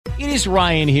It is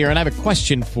Ryan here, and I have a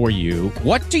question for you.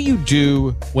 What do you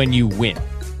do when you win?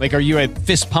 Like, are you a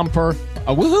fist pumper,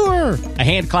 a woohooer, a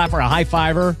hand clapper, a high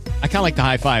fiver? I kind of like the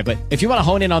high five, but if you want to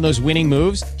hone in on those winning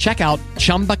moves, check out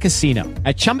Chumba Casino.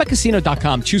 At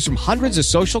ChumbaCasino.com, choose from hundreds of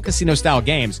social casino-style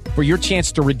games for your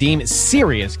chance to redeem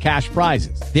serious cash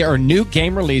prizes. There are new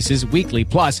game releases weekly,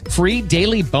 plus free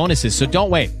daily bonuses. So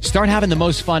don't wait. Start having the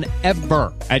most fun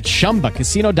ever at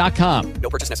ChumbaCasino.com. No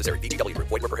purchase necessary. VGW Group.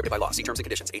 Void where prohibited by law. See terms and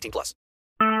conditions. 18+.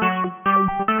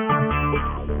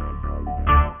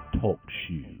 Talk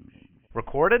shoes.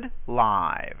 Recorded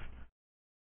live.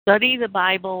 Study the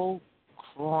Bible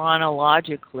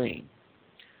chronologically.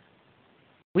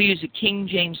 We use a King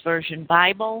James Version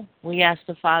Bible. We ask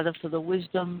the Father for the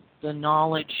wisdom, the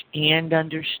knowledge, and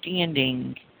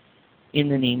understanding in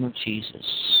the name of Jesus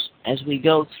as we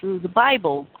go through the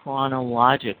Bible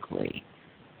chronologically.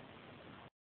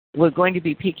 We're going to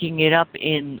be picking it up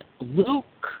in Luke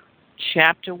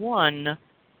chapter 1,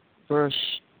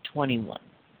 verse 21.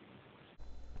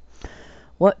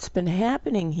 What's been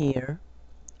happening here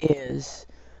is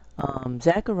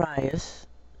Zacharias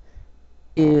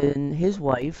and his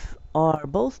wife are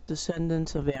both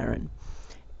descendants of Aaron.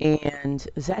 And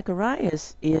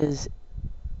Zacharias is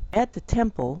at the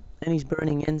temple and he's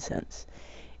burning incense.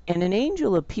 And an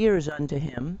angel appears unto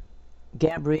him,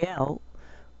 Gabriel,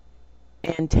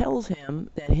 and tells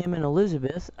him that him and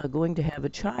Elizabeth are going to have a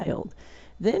child.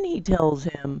 Then he tells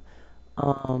him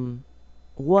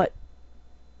what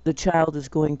the child is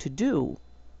going to do,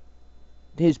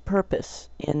 his purpose,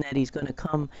 and that he's going to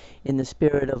come in the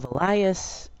spirit of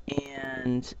Elias,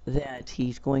 and that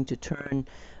he's going to turn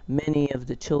many of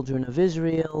the children of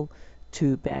Israel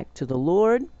back to the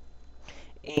Lord,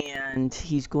 and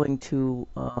he's going to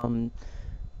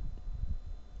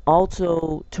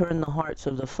also turn the hearts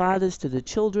of the fathers to the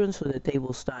children so that they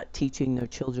will start teaching their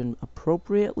children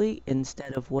appropriately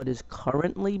instead of what is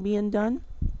currently being done.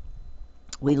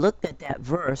 We looked at that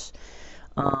verse,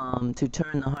 to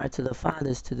turn the hearts of the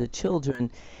fathers to the children,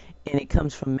 and it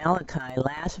comes from Malachi,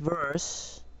 last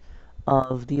verse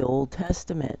of the Old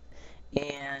Testament.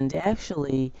 And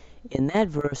actually, in that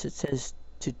verse, it says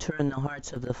to turn the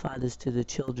hearts of the fathers to the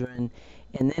children,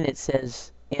 and then it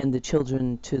says, and the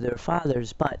children to their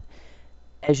fathers. But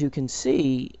as you can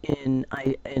see in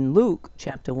Luke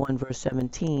chapter 1, verse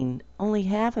 17, only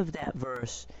half of that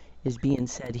verse is being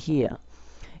said here.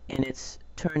 And it's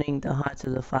turning the hearts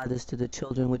of the fathers to the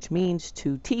children, which means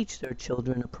to teach their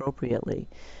children appropriately.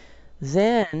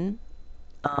 Then,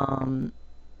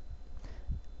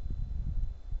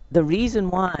 the reason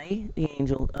why the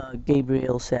angel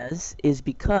Gabriel says is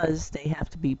because they have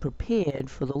to be prepared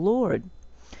for the Lord.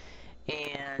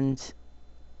 And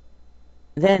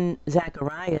then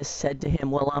Zacharias said to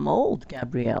him, well, I'm old,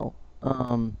 Gabriel.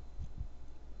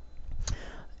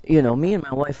 Me and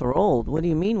my wife are old. What do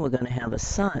you mean we're going to have a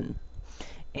son?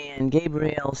 And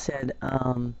Gabriel said,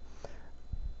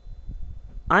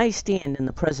 I stand in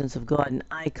the presence of God, and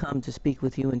I come to speak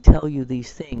with you and tell you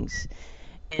these things.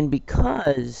 And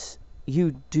because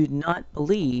you do not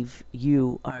believe,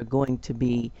 you are going to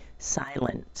be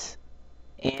silent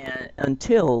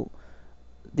until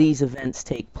these events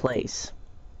take place.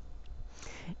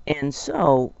 And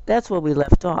so that's where we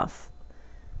left off.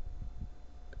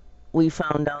 We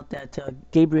found out that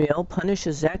Gabriel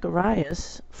punishes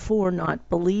Zacharias for not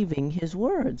believing his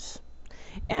words.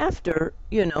 After,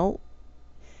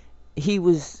 he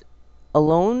was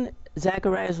alone,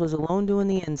 Zacharias was alone doing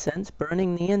the incense,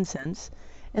 burning the incense,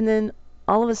 and then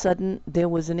all of a sudden there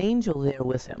was an angel there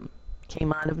with him,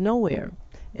 came out of nowhere.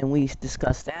 And we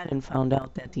discussed that and found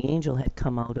out that the angel had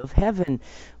come out of heaven,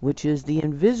 which is the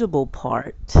invisible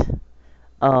part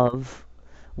of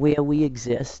where we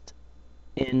exist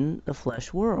in the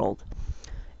flesh world.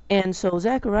 And so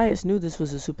Zacharias knew this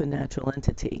was a supernatural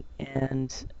entity,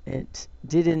 and it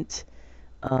didn't,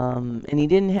 and he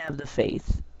didn't have the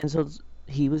faith, and so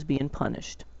he was being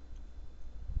punished.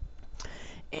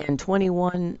 And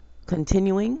 21,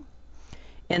 continuing,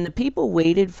 and the people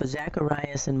waited for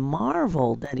Zacharias and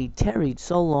marveled that he tarried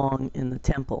so long in the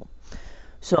temple.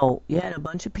 So you had a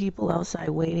bunch of people outside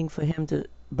waiting for him to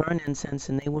burn incense,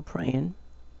 and they were praying.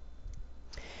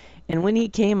 And when he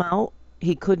came out,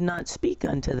 he could not speak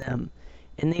unto them,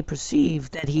 and they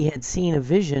perceived that he had seen a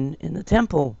vision in the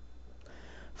temple.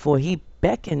 For he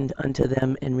beckoned unto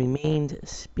them and remained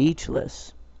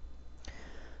speechless.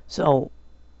 So,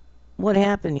 what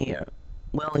happened here?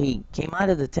 Well, he came out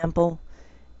of the temple,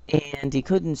 and he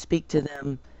couldn't speak to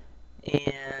them,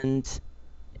 and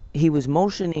he was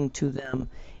motioning to them,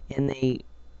 and they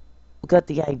got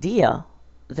the idea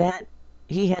that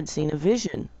he had seen a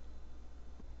vision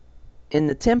in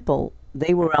the temple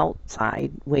they were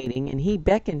outside waiting, and he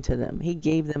beckoned to them. He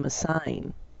gave them a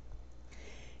sign.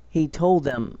 He told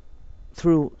them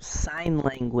through sign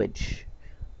language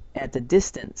at the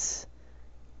distance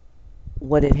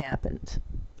what had happened.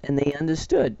 And they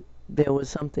understood there was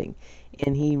something.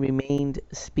 And he remained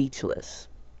speechless.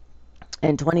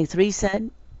 And 23 said,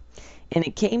 "And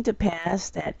it came to pass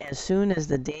that as soon as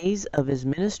the days of his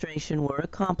ministration were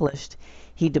accomplished,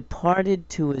 he departed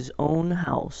to his own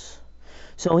house."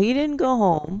 So he didn't go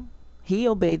home. He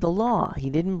obeyed the law. He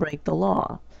didn't break the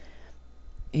law.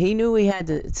 He knew he had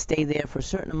to stay there for a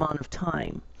certain amount of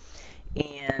time.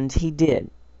 And he did.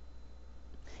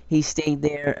 He stayed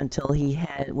there until he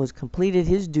was completed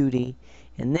his duty,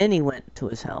 and then he went to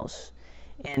his house.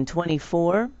 And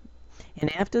 24,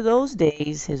 "And after those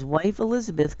days his wife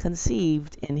Elizabeth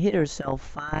conceived and hid herself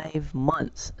 5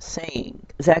 months, saying,"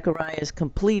 Zacharias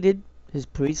completed his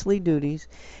priestly duties,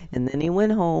 and then he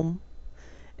went home,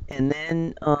 and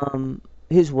then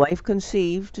his wife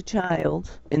conceived a child.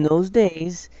 In those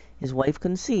days, his wife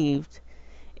conceived,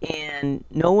 and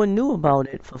no one knew about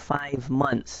it for 5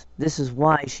 months. This is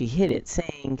why she hid it,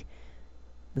 saying,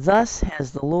 "Thus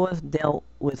has the Lord dealt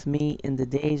with me in the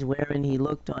days wherein he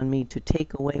looked on me to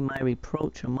take away my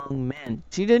reproach among men."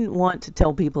 She didn't want to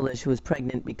tell people that she was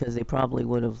pregnant because they probably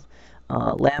would have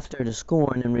laughed her to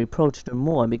scorn and reproached her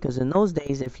more. Because in those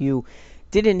days, if you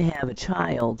didn't have a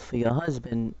child for your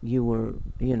husband, you were,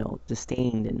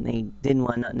 disdained, and they didn't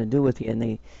want nothing to do with you, and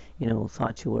they,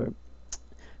 thought you were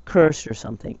cursed or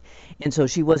something. And so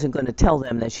she wasn't going to tell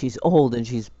them that she's old and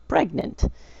she's pregnant.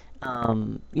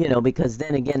 Because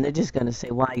then again, they're just going to say,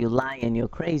 "Why are you lying? You're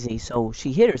crazy." So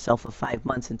she hid herself for 5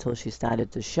 months until she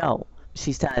started to show.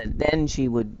 Then she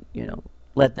would,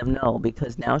 let them know,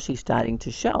 because now she's starting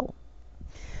to show.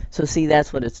 So see,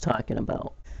 that's what it's talking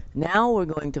about. Now we're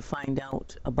going to find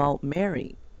out about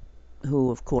Mary,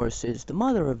 who of course is the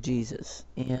mother of Jesus,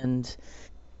 and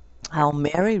how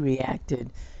Mary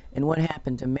reacted and what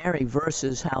happened to Mary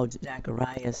versus how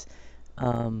Zacharias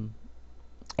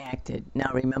acted.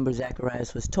 Now remember,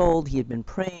 Zacharias was told he had been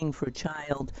praying for a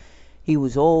child. He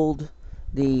was old.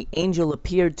 The angel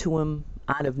appeared to him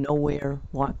out of nowhere,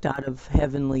 walked out of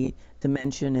heavenly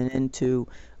dimension and into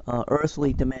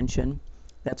earthly dimension.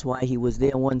 That's why he was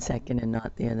there 1 second and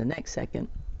not there the next second.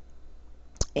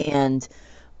 And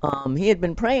he had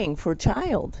been praying for a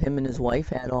child. Him and his wife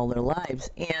had all their lives.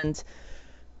 And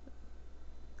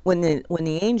when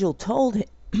the angel told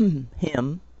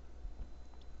him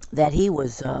that he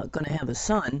was going to have a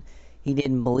son, he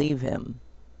didn't believe him.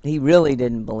 He really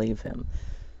didn't believe him.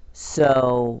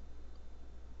 So,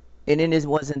 and it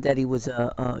wasn't that he was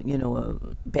a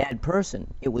bad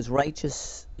person. It was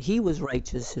righteous. He was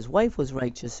righteous. His wife was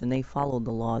righteous, and they followed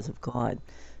the laws of God.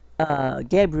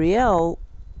 Gabriel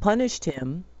punished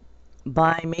him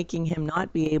by making him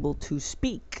not be able to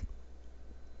speak.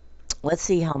 Let's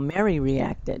see how Mary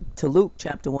reacted to Luke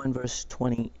chapter 1, verse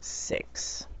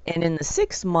 26. "And in the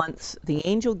 6th month, the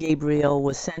angel Gabriel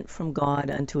was sent from God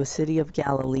unto a city of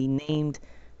Galilee named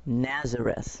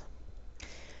Nazareth,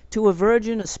 to a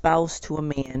virgin espoused to a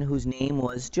man whose name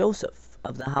was Joseph,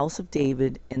 of the house of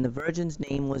David, and the virgin's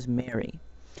name was Mary.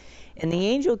 And the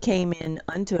angel came in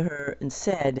unto her and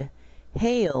said,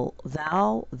 Hail,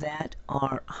 thou that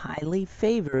art highly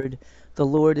favored, the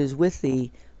Lord is with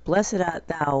thee. Blessed art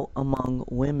thou among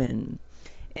women.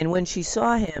 And when she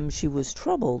saw him, she was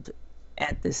troubled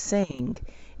at this saying,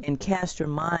 and cast in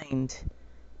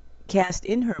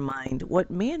her mind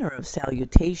what manner of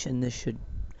salutation this should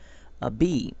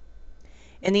be.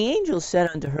 And the angel said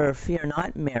unto her, Fear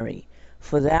not, Mary,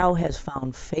 for thou hast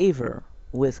found favor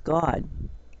with God.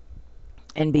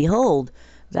 And behold,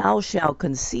 thou shalt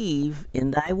conceive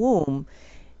in thy womb,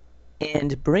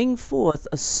 and bring forth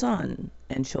a son,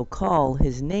 and shall call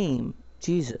his name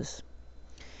Jesus.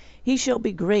 He shall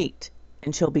be great,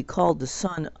 and shall be called the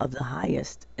Son of the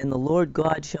Highest, and the Lord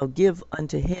God shall give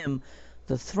unto him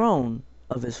the throne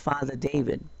of his father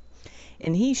David.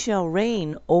 And he shall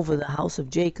reign over the house of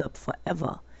Jacob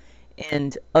forever,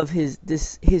 and of his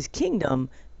kingdom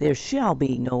there shall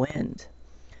be no end.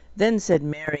 Then said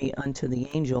Mary unto the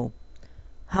angel,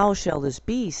 How shall this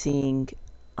be, seeing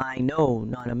I know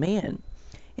not a man?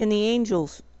 And the angel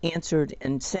answered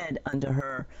and said unto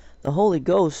her, The Holy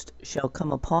Ghost shall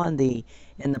come upon thee,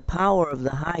 and the power of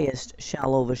the Highest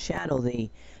shall overshadow thee.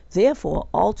 Therefore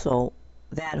also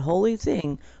that holy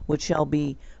thing which shall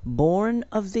be born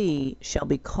of thee shall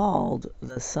be called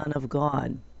the Son of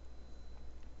God.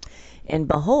 And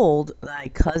behold, thy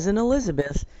cousin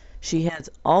Elizabeth, she hath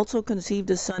also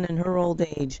conceived a son in her old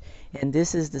age, and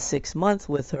this is the 6th month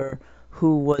with her,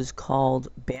 who was called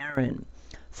barren.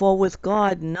 For with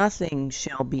God nothing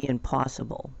shall be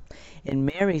impossible. And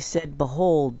Mary said,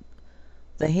 Behold,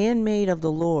 the handmaid of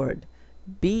the Lord,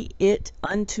 be it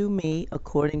unto me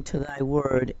according to thy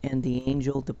word. And the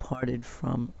angel departed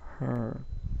from her.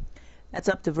 That's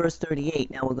up to verse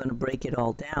 38. Now we're going to break it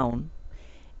all down.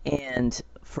 And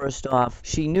first off,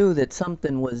 she knew that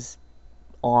something was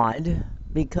odd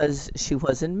because she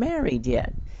wasn't married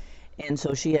yet. And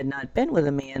so she had not been with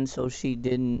a man, so she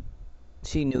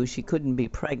knew she couldn't be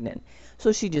pregnant.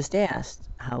 So she just asked,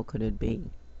 how could it be?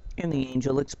 And the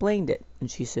angel explained it. And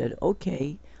she said,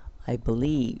 okay, I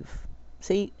believe.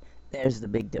 See, there's the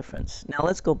big difference. Now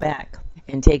let's go back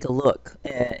and take a look.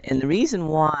 And the reason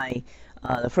why,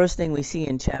 the first thing we see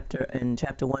in chapter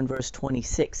 1, verse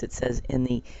 26, it says, in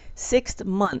the 6th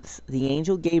month, the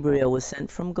angel Gabriel was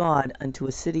sent from God unto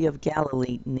a city of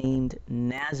Galilee named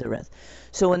Nazareth.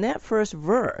 So in that first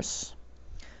verse,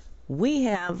 we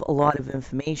have a lot of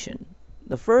information.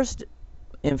 The first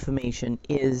information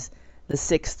is the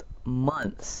 6th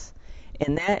month.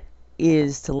 And that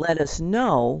is to let us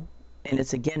know, and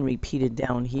it's again repeated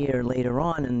down here later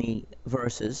on in the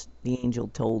verses, the angel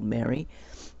told Mary,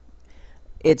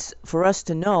 it's for us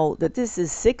to know that this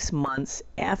is 6 months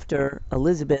after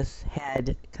Elizabeth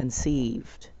had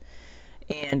conceived.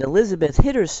 And Elizabeth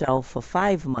hid herself for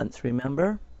 5 months,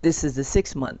 remember? This is the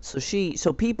 6th month.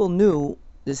 So people knew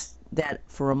that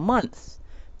for a month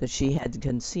that she had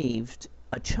conceived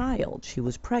a child. She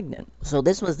was pregnant. So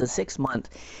this was the 6th month.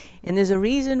 And there's a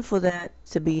reason for that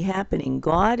to be happening.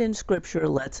 God in Scripture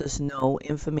lets us know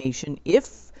information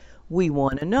if we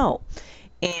want to know.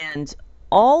 And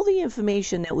all the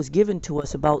information that was given to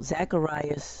us about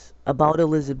Zacharias, about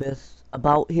Elizabeth,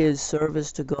 about his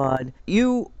service to God,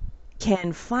 you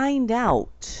can find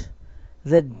out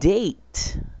the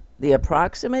date, the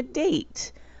approximate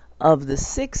date of the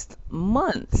 6th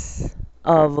month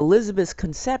of Elizabeth's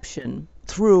conception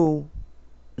through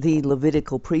the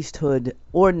Levitical priesthood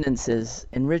ordinances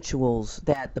and rituals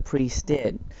that the priests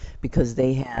did, because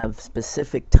they have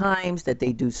specific times that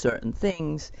they do certain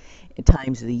things,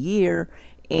 times of the year,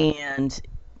 and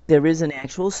there is an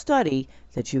actual study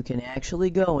that you can actually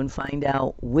go and find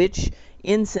out which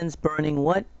incense burning,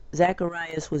 what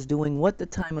Zacharias was doing, what the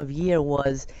time of year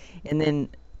was, and then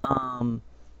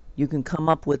you can come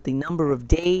up with the number of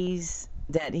days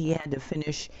that he had to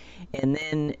finish, and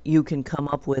then you can come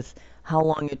up with how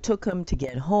long it took him to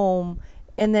get home,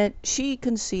 and that she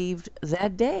conceived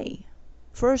that day.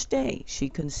 First day she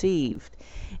conceived.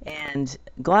 And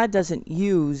God doesn't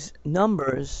use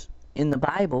numbers in the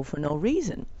Bible for no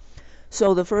reason.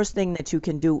 So the first thing that you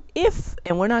can do,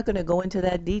 and we're not going to go into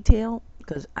that detail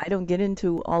because I don't get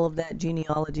into all of that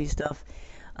genealogy stuff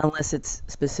unless it's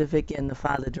specific and the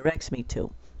Father directs me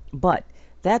to. But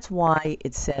that's why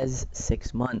it says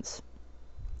 6 months,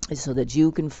 is so that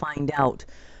you can find out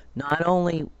not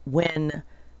only when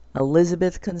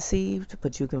Elizabeth conceived,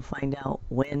 but you can find out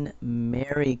when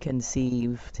Mary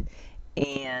conceived,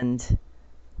 and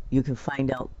you can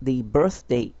find out the birth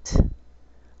date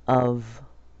of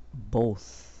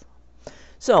both.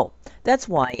 So that's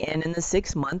why. And in the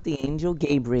 6th month, the angel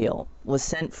Gabriel was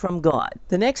sent from God.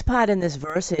 The next part in this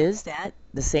verse is that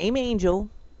the same angel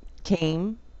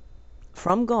came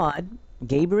from God,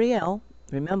 Gabriel.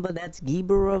 Remember, that's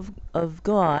Geber of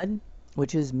God,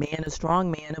 which is man, a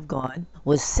strong man of God,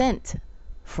 was sent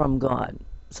from God.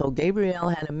 So Gabriel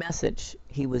had a message.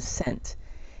 He was sent.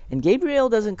 And Gabriel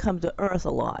doesn't come to earth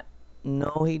a lot.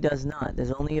 No, he does not.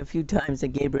 There's only a few times that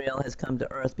Gabriel has come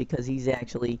to earth because he's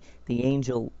actually the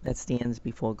angel that stands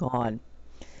before God.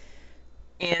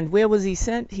 And where was he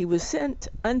sent? He was sent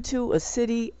unto a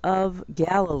city of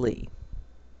Galilee,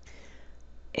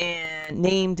 and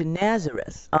named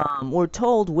Nazareth. We're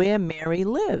told where Mary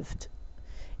lived.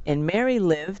 And Mary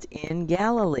lived in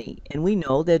Galilee. And we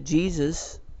know that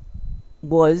Jesus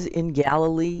was in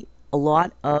Galilee a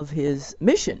lot of his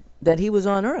mission, that he was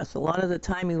on earth. A lot of the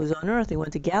time he was on earth, he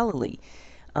went to Galilee,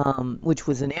 which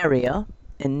was an area.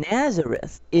 And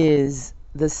Nazareth is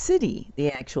the city, the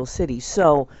actual city.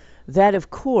 So that, of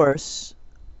course,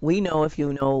 we know, if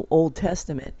you know Old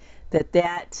Testament,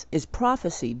 that is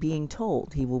prophecy being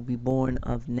told. He will be born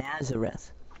of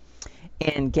Nazareth.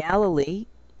 And Galilee,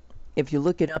 if you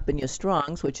look it up in your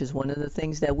Strongs, which is one of the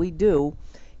things that we do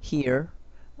here,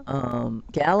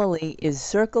 Galilee is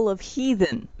circle of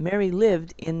heathen. Mary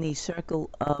lived in the circle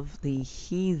of the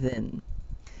heathen.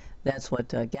 That's what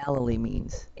Galilee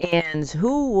means. And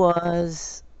who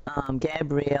was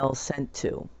Gabriel sent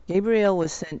to? Gabriel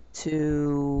was sent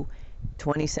to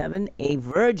 27, a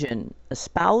virgin,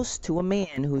 espoused to a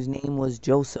man whose name was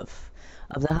Joseph,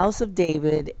 of the house of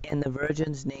David, and the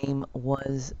virgin's name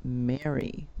was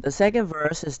Mary. The second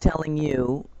verse is telling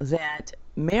you that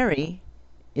Mary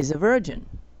is a virgin,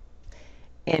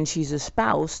 and she's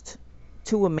espoused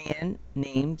to a man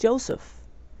named Joseph.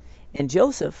 And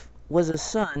Joseph was a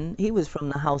son, he was from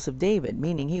the house of David,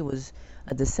 meaning he was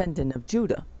a descendant of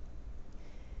Judah.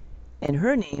 And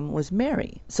her name was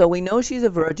Mary. So we know she's a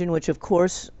virgin, which of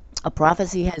course a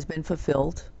prophecy has been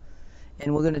fulfilled.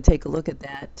 And we're going to take a look at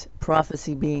that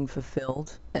prophecy being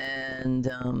fulfilled. And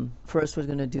first we're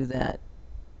going to do that.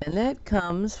 And that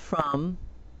comes from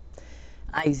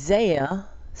Isaiah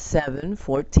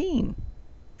 7:14.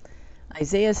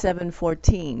 Isaiah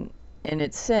 7:14. And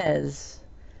it says,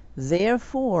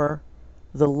 "Therefore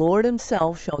the Lord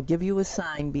himself shall give you a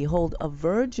sign. Behold, a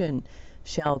virgin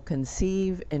shall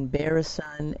conceive and bear a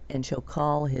son, and shall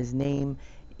call his name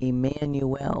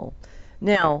Emmanuel."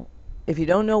 Now, if you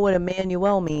don't know what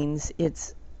Emmanuel means,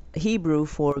 it's Hebrew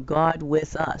for God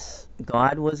with us.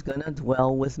 God was going to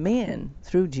dwell with man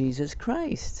through Jesus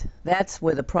Christ. That's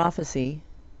where the prophecy,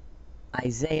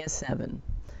 Isaiah 7.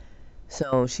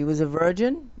 So she was a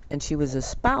virgin, and she was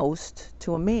espoused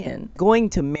to a man going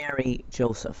to marry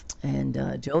Joseph.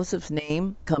 And Joseph's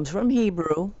name comes from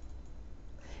Hebrew.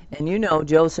 And you know,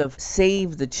 Joseph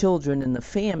saved the children in the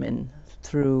famine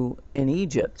in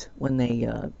Egypt when they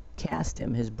cast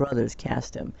him, his brothers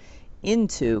cast him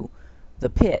into the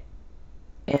pit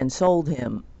and sold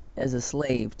him as a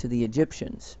slave to the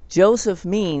Egyptians. Joseph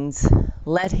means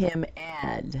let him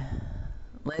add.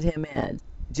 Let him add.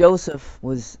 Joseph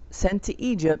was sent to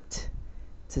Egypt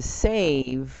to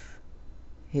save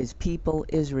his people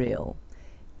Israel.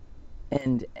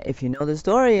 And if you know the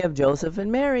story of Joseph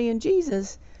and Mary and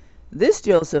Jesus, this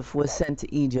Joseph was sent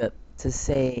to Egypt to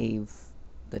save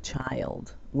the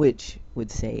child, which would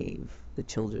save the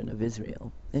children of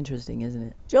Israel. Interesting, isn't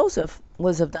it? Joseph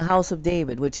was of the house of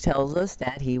David, which tells us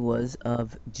that he was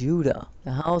of Judah,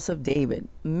 the house of David.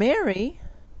 Mary,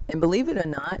 and believe it or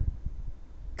not,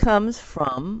 comes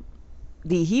from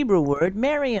the Hebrew word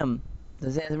Miriam.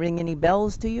 Does that ring any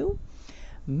bells to you?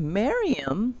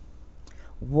 Miriam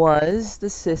was the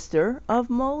sister of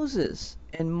Moses,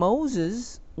 and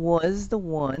Moses was the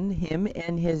one, him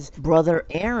and his brother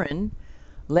Aaron,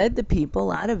 led the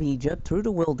people out of Egypt through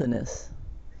the wilderness.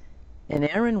 And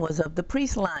Aaron was of the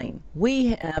priest line.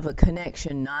 We have a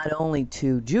connection not only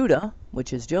to Judah,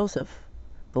 which is Joseph,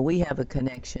 but we have a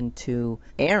connection to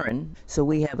Aaron, so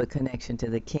we have a connection to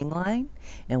the king line,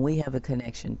 and we have a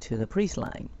connection to the priest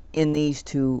line in these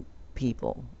two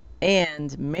people.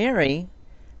 And Mary,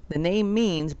 the name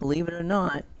means, believe it or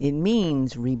not, it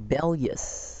means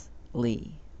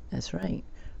rebelliously. That's right,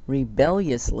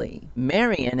 rebelliously.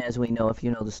 Marian, as we know, if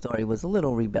you know the story, was a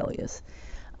little rebellious,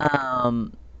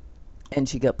 and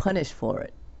she got punished for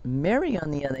it. Mary,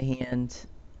 on the other hand,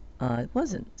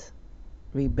 wasn't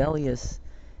rebellious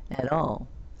at all.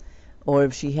 Or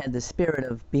if she had the spirit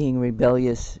of being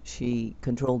rebellious, she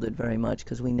controlled it very much,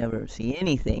 because we never see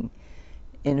anything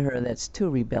in her that's too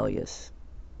rebellious.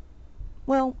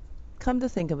 Well, come to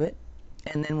think of it,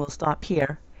 and then we'll stop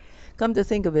here. Come to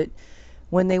think of it,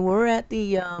 when they were at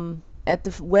the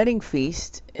wedding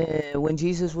feast, when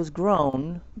Jesus was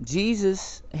grown,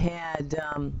 Jesus had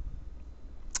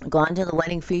gone to the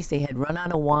wedding feast. They had run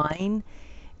out of wine,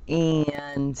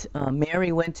 and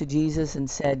Mary went to Jesus and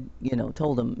said,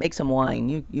 told him, make some wine,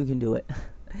 you can do it,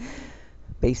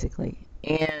 basically.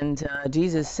 And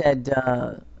Jesus said,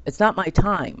 it's not my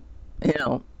time,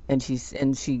 and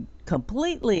she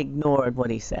completely ignored what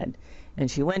he said. And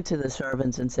she went to the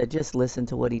servants and said, just listen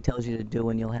to what he tells you to do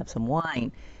and you'll have some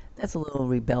wine. That's a little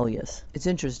rebellious. It's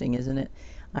interesting, isn't it?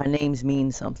 Our names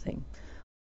mean something.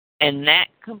 And that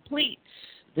completes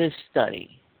this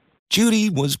study. Judy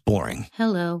was boring.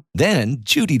 Hello. Then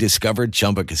Judy discovered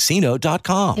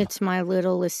ChumbaCasino.com. It's my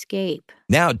little escape.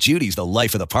 Now Judy's the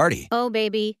life of the party. Oh,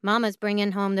 baby, mama's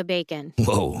bringing home the bacon.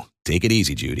 Whoa, take it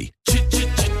easy, Judy.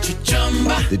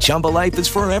 The Chumba life is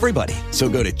for everybody. So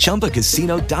go to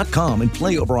ChumbaCasino.com and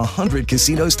play over 100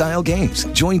 casino-style games.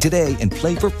 Join today and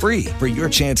play for free for your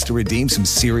chance to redeem some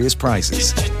serious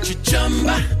prizes.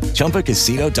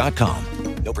 ChumbaCasino.com.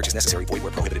 No purchase necessary. Void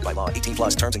where prohibited by law.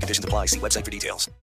 18+ terms and conditions apply. See website for details.